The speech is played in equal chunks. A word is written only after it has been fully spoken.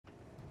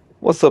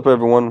What's up,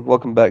 everyone?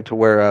 Welcome back to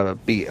where I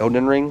beat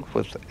Elden Ring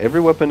with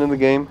every weapon in the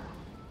game.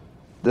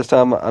 This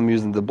time I'm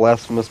using the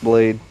Blasphemous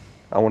Blade.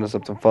 I wanted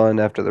something fun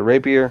after the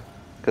Rapier,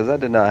 because I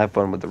did not have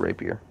fun with the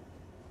Rapier.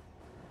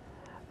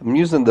 I'm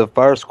using the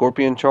Fire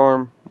Scorpion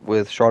Charm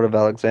with Shard of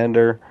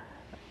Alexander,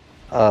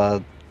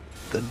 uh,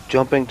 the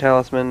Jumping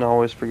Talisman, I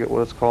always forget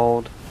what it's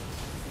called,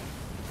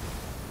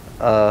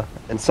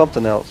 and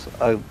something else.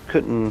 I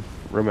couldn't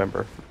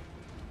remember.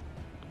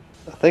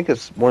 I think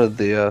it's one of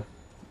the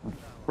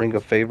Ring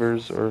of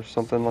Favors or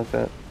something like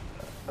that.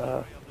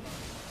 Uh,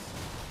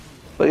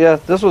 But yeah,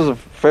 this was a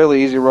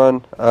fairly easy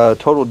run.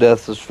 Total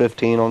deaths is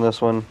 15 on this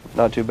one.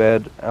 Not too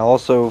bad. I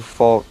also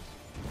fought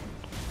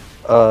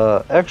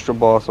extra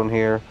boss on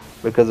here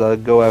because I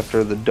go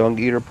after the Dung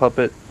Eater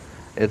puppet.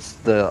 It's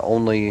the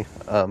only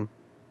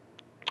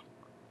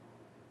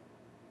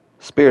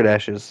Spirit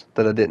Ashes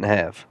that I didn't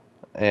have.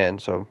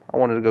 And so I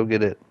wanted to go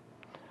get it.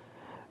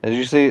 As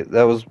you see,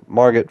 that was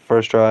Margit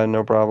first try,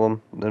 no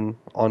problem. Then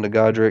on to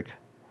Godric.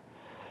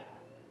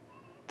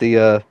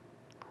 The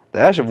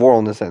Ash of War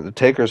on this thing, the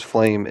Taker's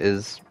Flame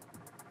is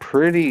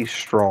pretty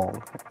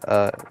strong.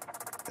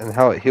 And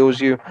how it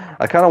heals you.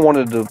 I kind of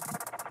wanted to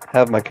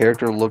have my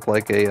character look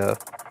like a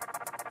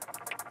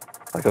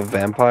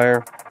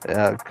vampire.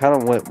 Kind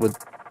of went with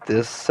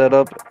this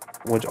setup,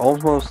 which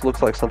almost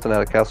looks like something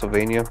out of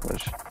Castlevania,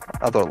 which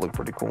I thought looked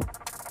pretty cool.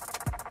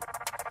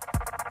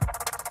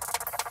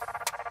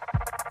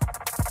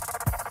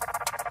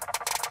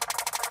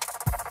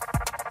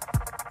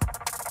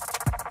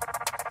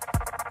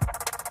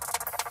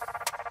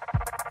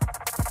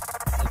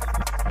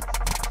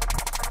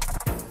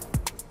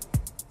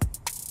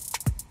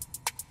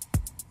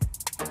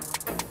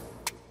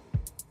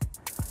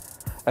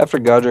 After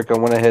Godric, I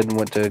went ahead and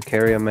went to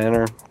Caria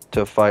Manor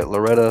to fight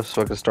Loretta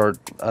so I could start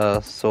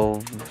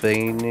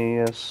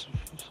Sylvanus,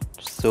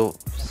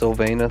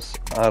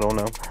 I don't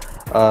know,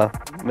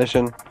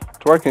 mission to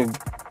where I can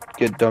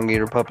get Dung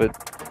Eater Puppet.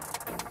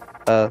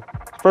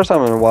 First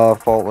time in a while I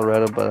fought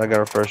Loretta, but I got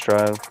her first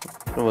try.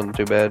 It wasn't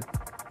too bad.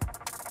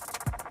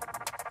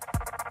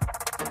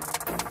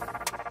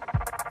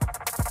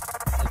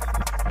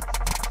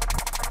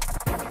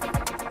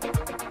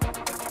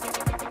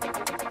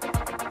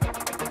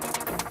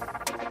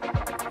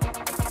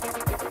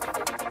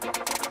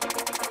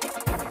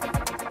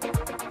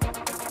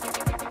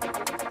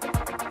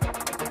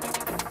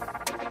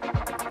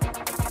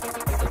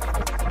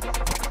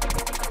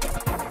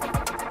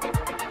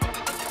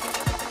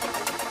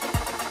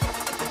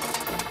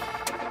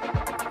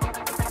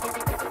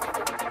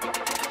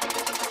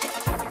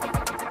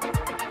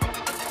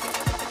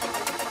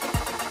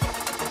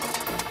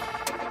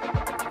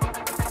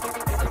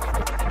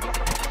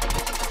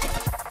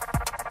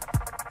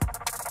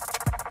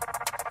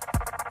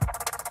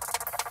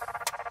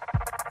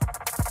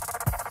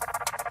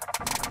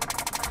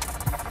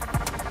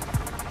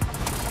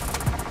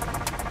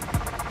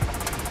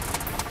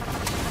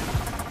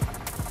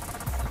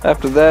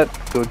 After that,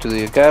 go to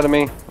the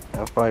academy.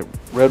 I fight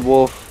Red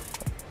Wolf.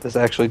 This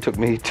actually took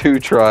me 2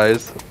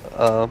 tries.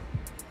 I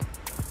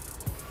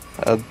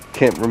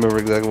can't remember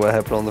exactly what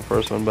happened on the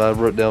first one, but I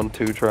wrote down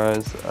 2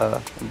 tries. I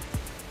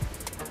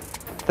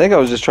think I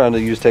was just trying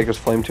to use Taker's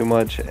Flame too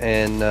much,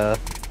 and yeah,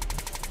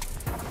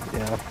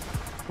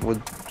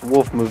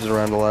 Wolf moves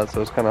around a lot,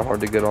 so it's kind of hard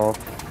to get off.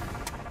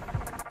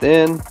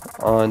 Then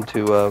on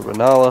to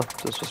Renala.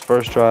 This was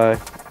first try.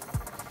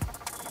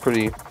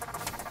 Pretty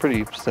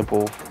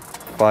simple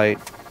fight,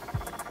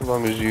 as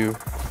long as you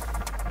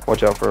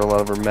watch out for a lot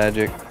of her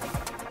magic.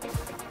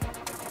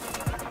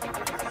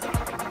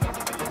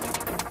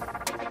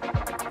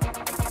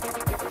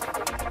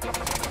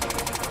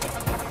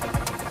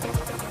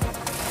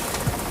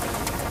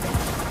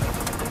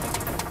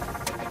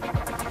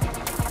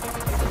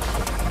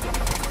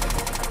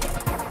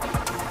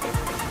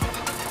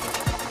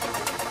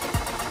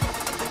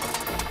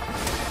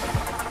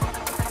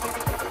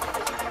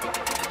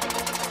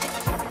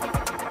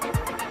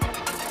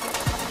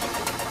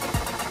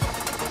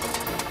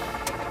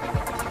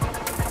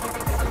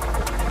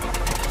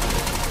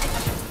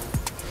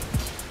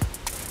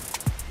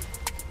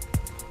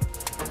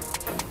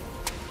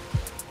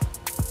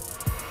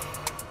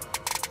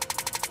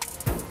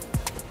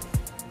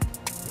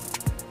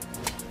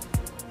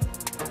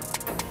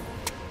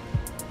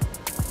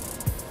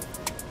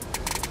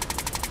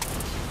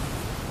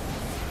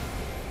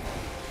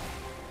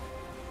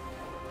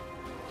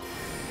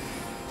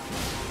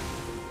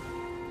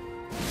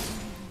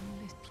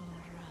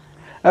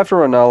 After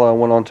Renala, I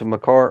went on to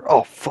Makar.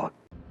 Oh, fuck.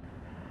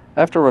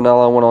 After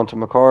Renala, I went on to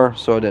Makar,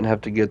 so I didn't have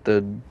to get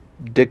the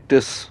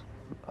Dictus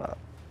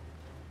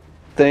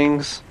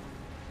things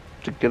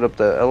to get up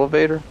the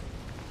elevator,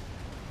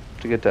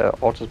 to get to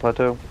Altus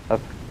Plateau.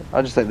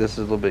 I just think this is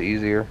a little bit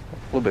easier, a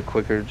little bit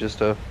quicker just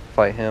to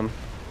fight him.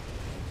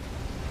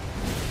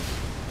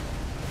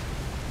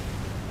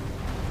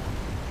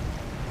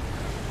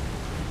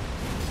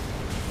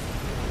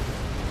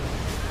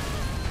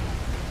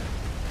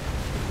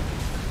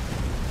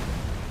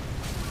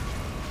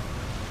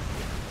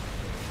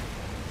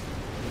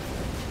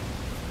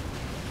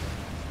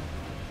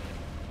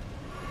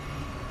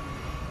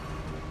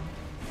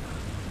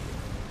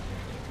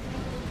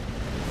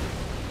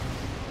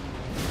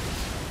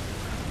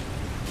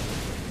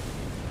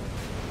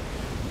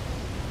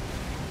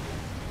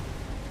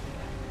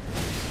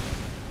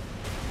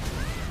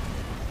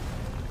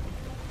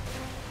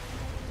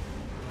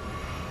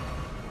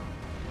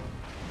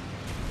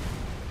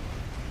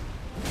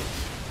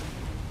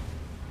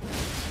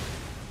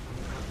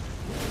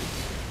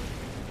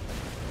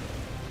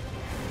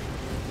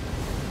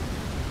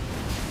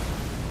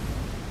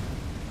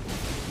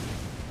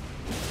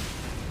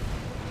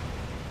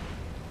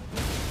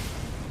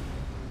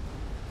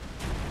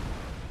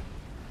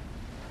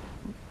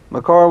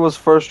 Makara was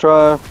first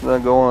try,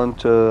 then I go on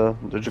to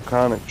the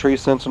Draconic Tree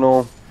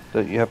Sentinel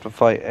that you have to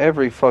fight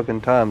every fucking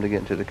time to get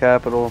into the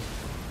capital.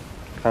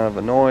 Kind of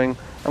annoying.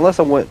 Unless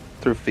I went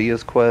through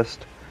Fia's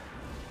quest,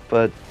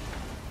 but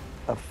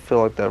I feel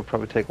like that would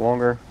probably take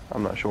longer.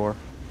 I'm not sure.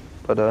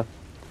 But,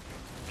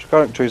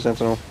 Draconic Tree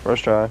Sentinel,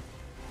 first try.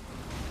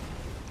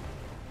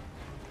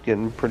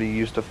 Getting pretty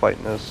used to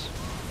fighting this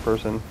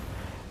person.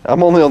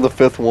 I'm only on the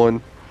 5th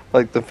one,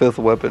 like the 5th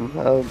weapon.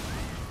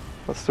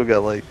 I still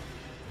got like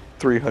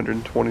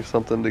 320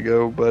 something to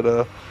go,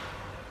 but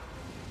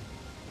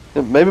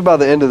maybe by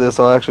the end of this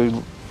I'll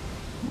actually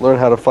learn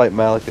how to fight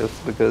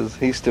Malicus, because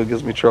he still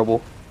gives me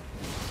trouble.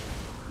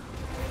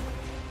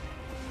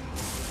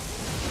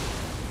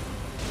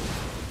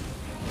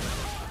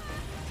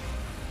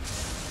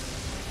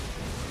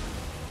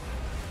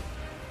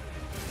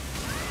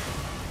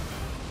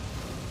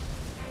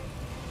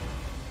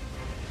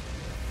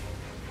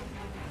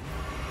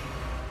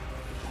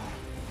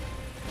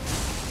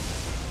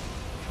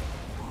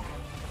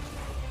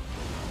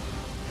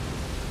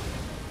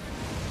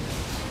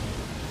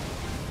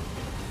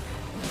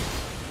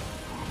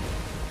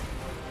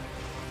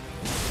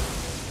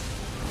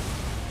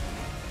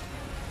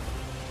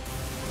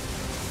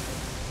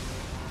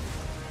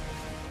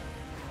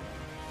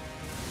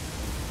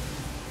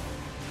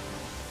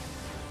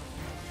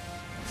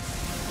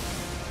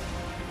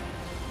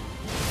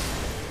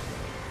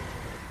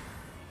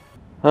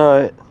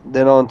 Alright,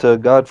 then on to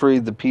Godfrey,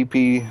 the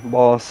PP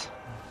boss.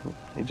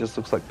 He just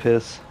looks like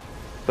piss.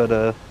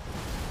 But,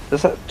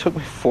 this took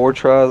me 4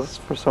 tries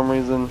for some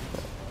reason.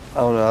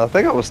 I don't know, I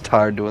think I was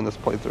tired doing this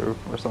playthrough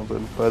or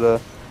something.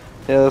 But,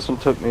 yeah, this one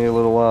took me a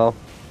little while.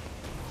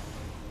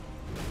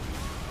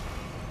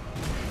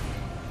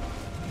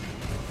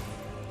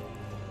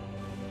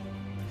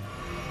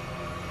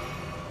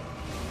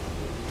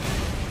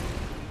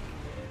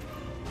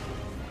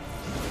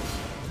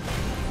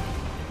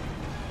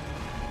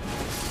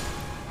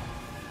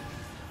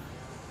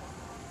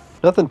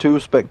 Nothing too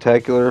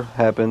spectacular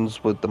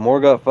happens with the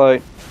Morgott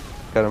fight.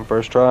 Got him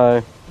first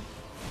try.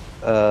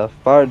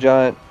 Fire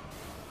Giant,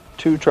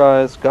 2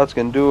 tries.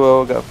 Godskin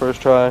Duo, got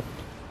first try.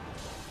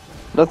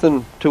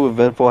 Nothing too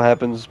eventful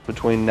happens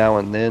between now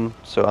and then,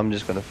 so I'm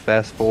just going to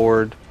fast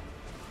forward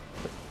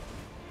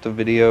the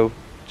video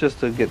just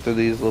to get through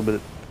these a little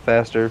bit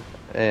faster,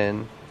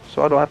 and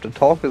so I don't have to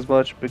talk as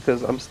much,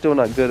 because I'm still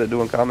not good at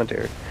doing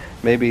commentary.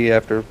 Maybe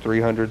after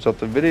 300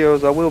 something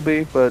videos I will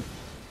be, but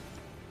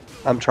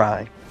I'm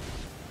trying.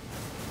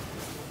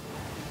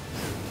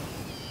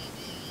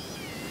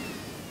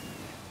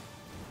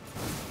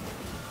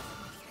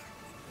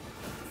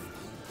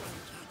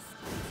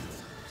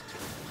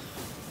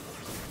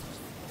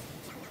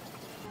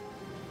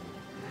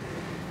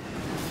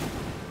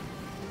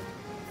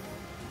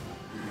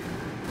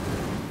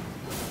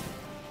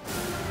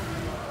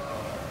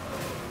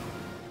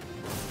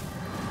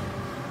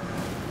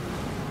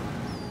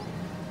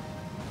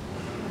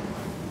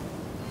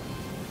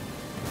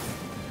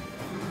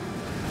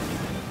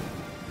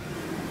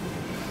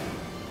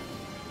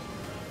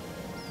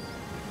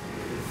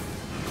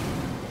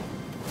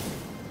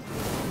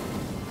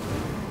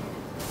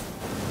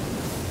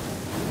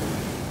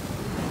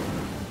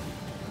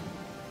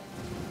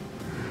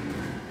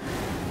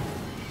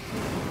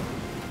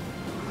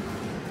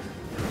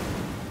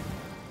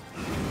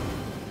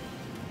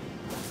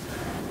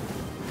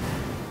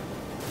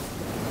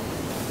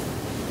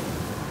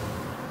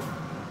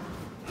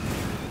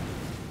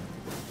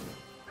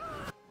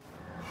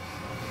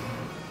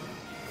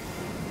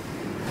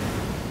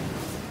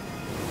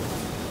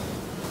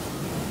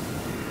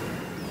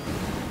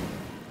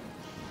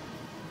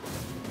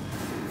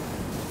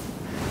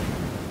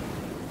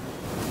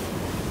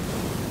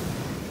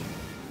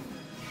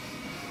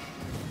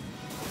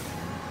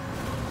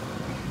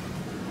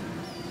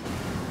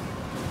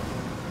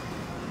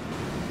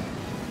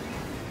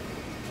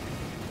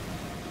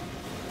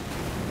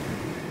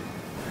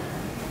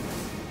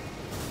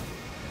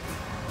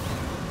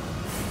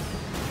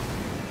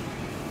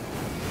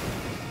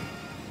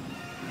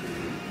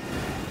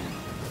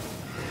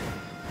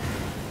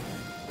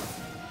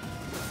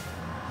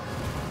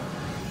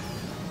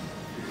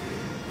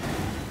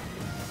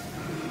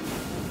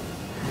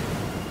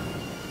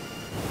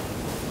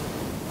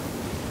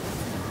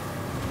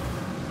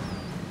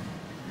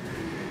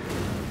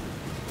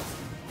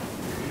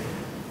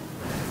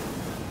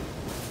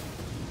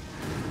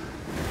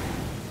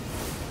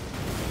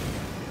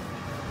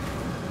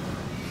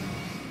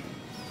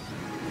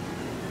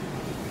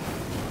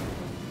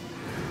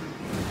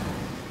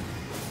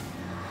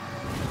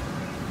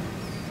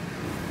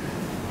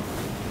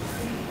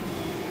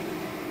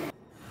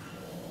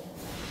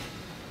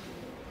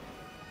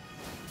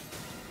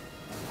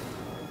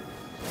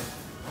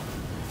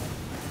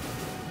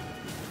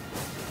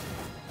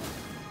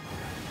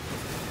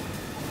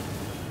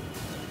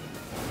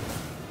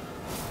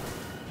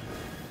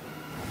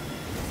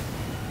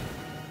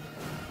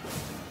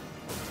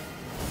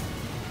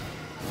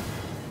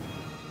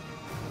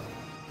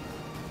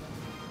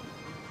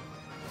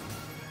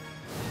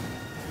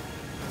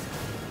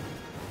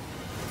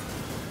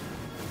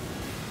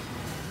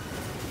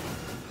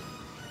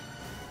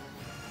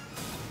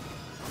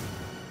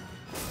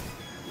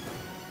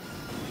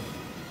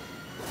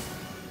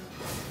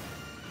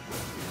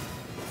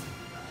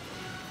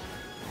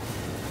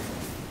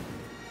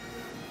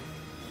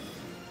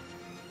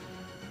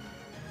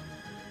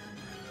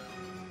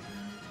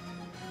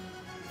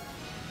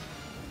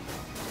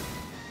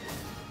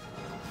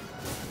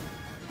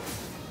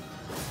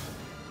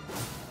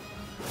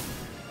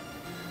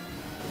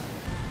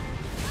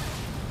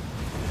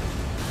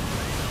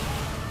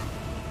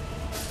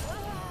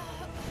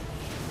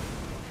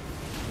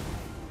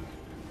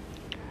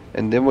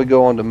 And then we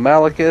go on to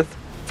Malekith.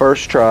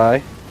 First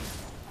try.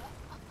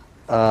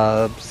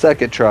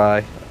 Second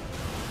try.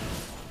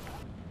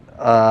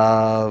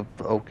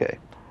 Okay.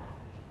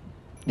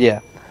 Yeah.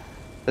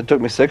 It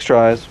took me 6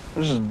 tries,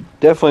 which is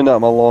definitely not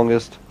my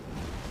longest.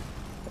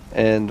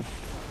 And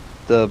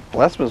the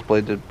Blasphemous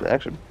Blade did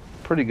actually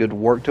pretty good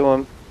work to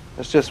him.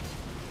 It's just,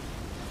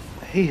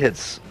 he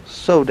hits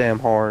so damn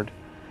hard.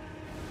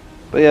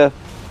 But yeah,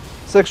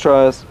 6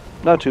 tries,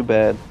 not too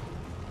bad.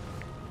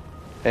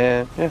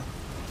 And yeah.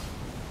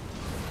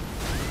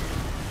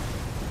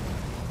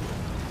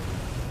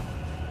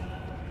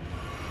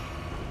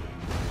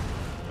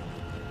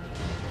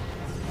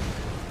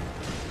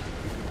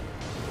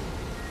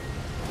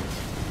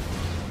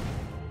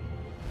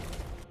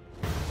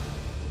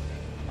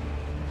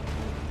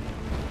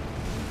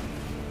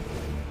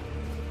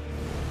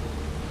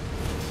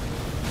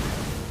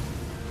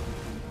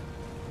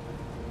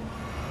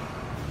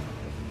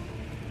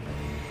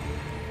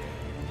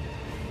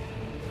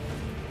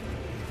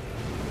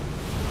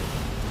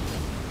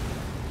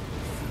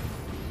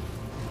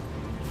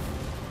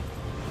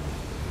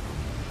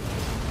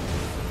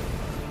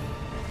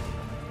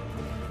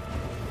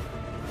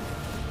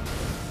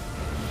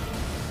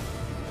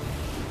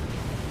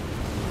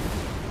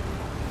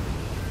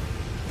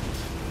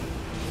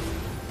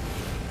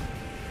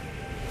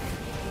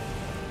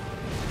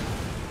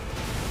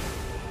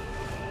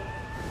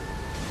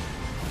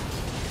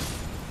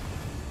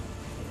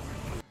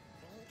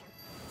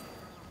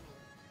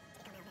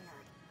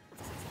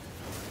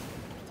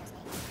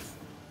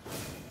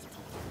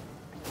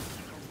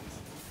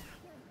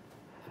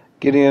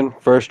 Get in,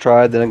 first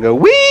try, then I go,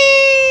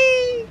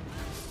 whee!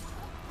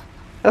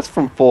 That's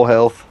from full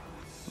health.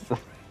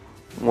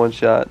 One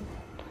shot.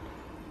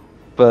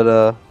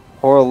 But,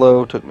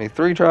 Horlow took me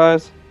 3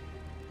 tries.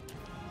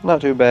 Not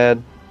too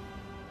bad.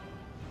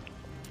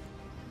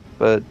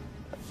 But,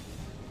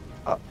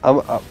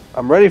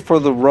 I'm ready for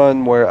the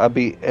run where I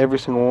beat every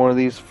single one of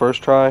these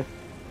first try.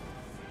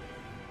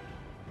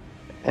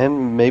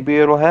 And maybe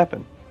it'll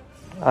happen.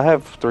 I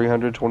have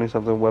 320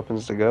 something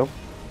weapons to go.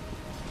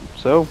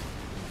 So,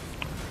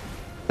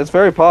 it's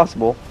very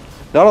possible.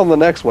 Not on the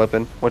next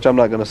weapon, which I'm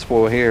not going to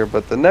spoil here,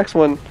 but the next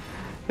one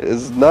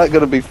is not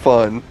going to be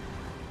fun.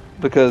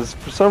 Because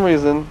for some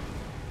reason,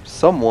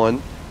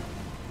 someone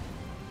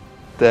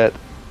that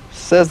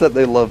says that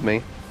they love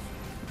me,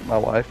 my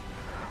wife,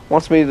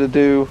 wants me to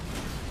do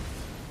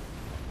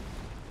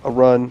a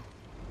run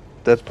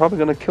that's probably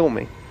going to kill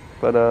me.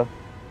 But,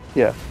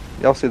 yeah,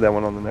 y'all see that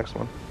one on the next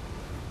one.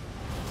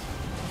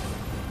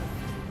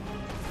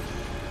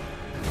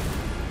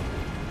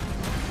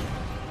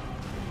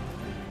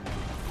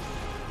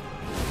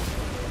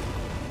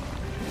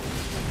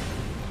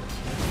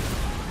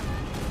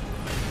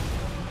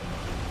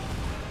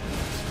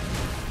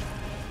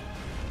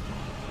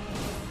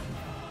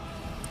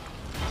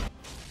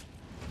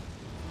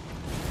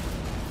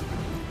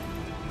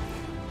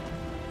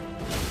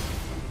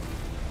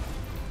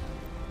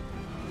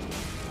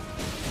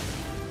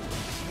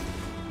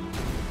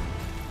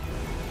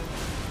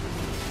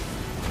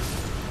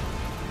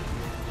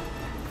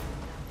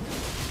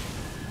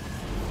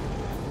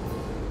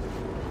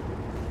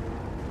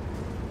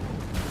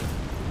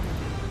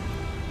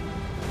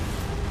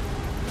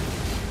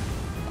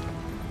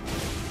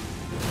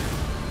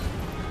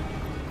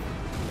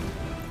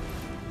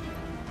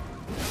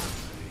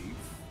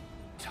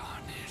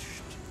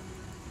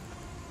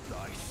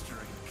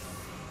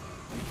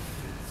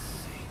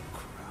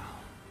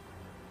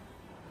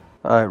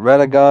 Alright,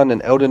 Radagon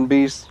and Elden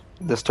Beast.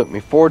 This took me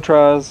 4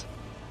 tries.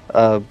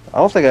 I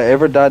don't think I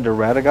ever died to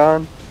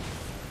Radagon,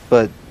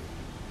 but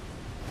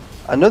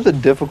I know the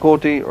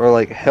difficulty or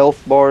like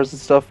health bars and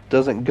stuff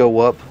doesn't go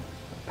up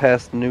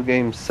past New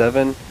Game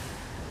 7,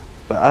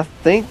 but I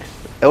think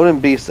Elden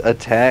Beast's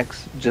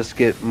attacks just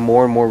get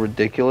more and more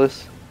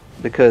ridiculous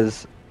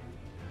because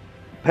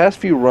past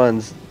few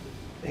runs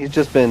he's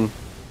just been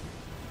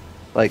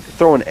like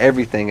throwing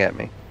everything at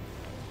me.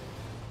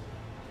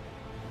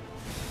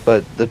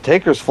 But the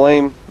Taker's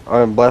Flame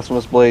on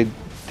Blasphemous Blade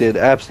did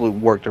absolute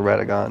work to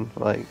Radagon.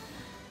 Like,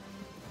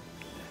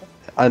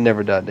 I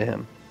never died to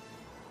him.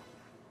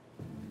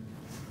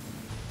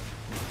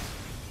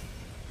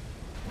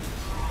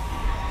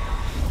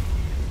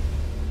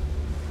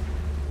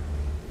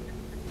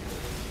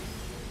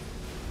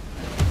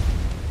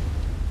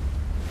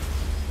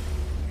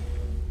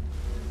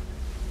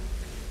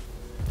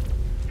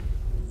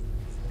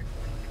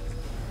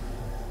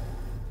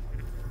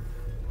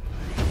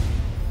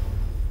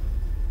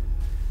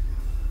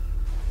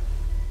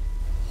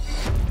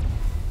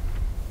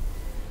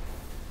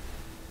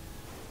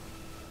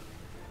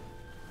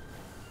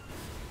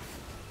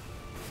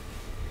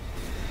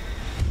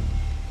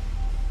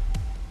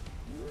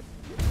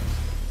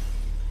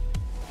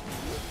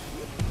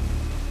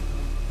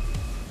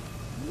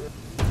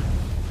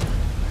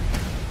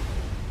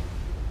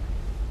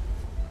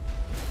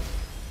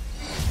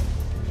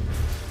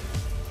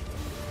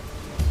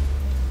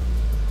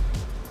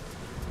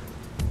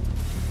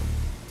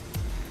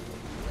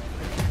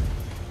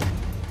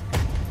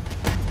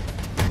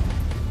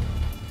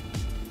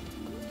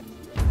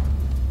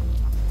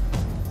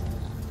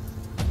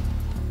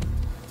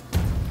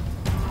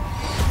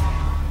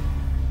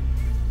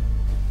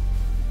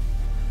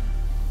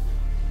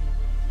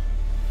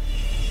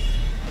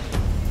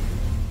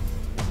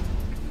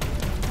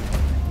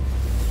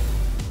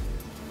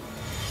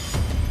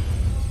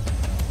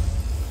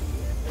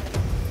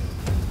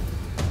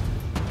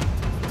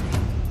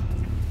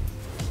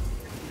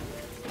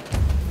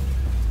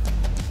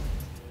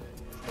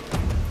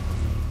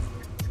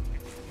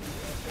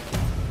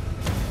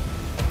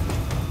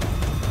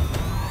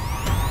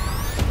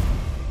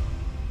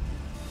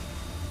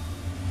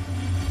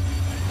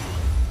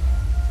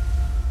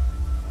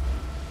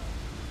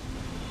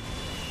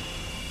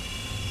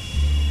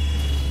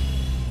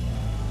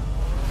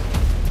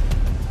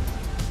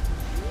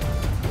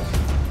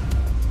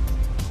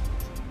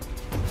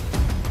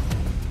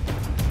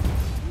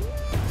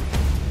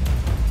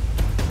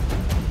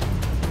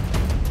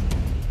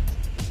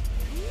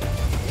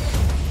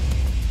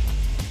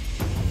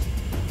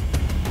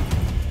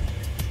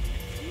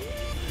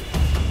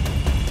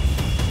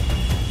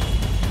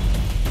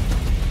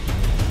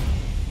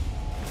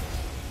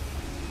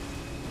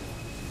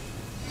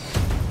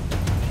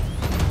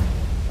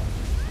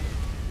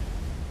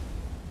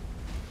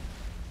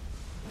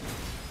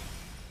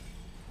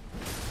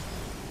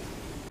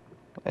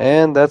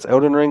 And that's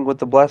Elden Ring with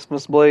the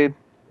Blasphemous Blade.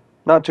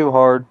 Not too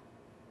hard.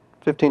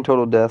 15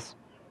 total deaths.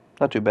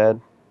 Not too bad.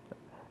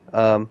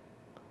 Um,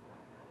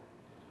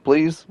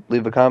 please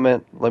leave a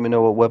comment. Let me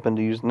know what weapon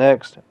to use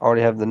next. I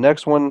already have the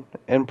next one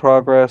in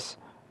progress,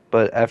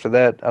 but after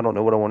that, I don't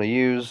know what I want to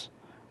use,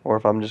 or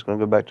if I'm just going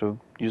to go back to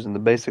using the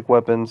basic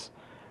weapons.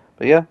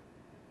 But yeah,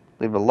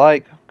 leave a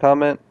like,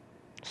 comment,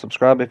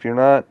 subscribe if you're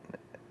not,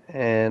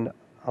 and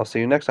I'll see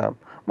you next time.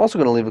 I'm also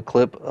going to leave a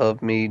clip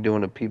of me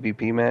doing a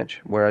PvP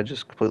match where I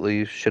just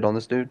completely shit on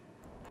this dude.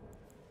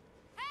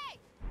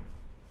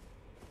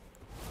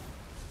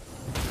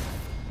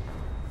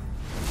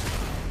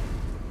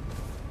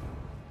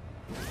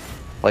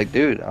 Like,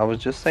 dude, I was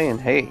just saying,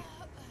 hey.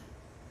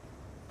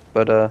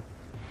 But,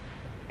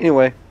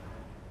 anyway,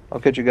 I'll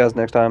catch you guys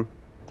next time.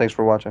 Thanks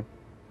for watching.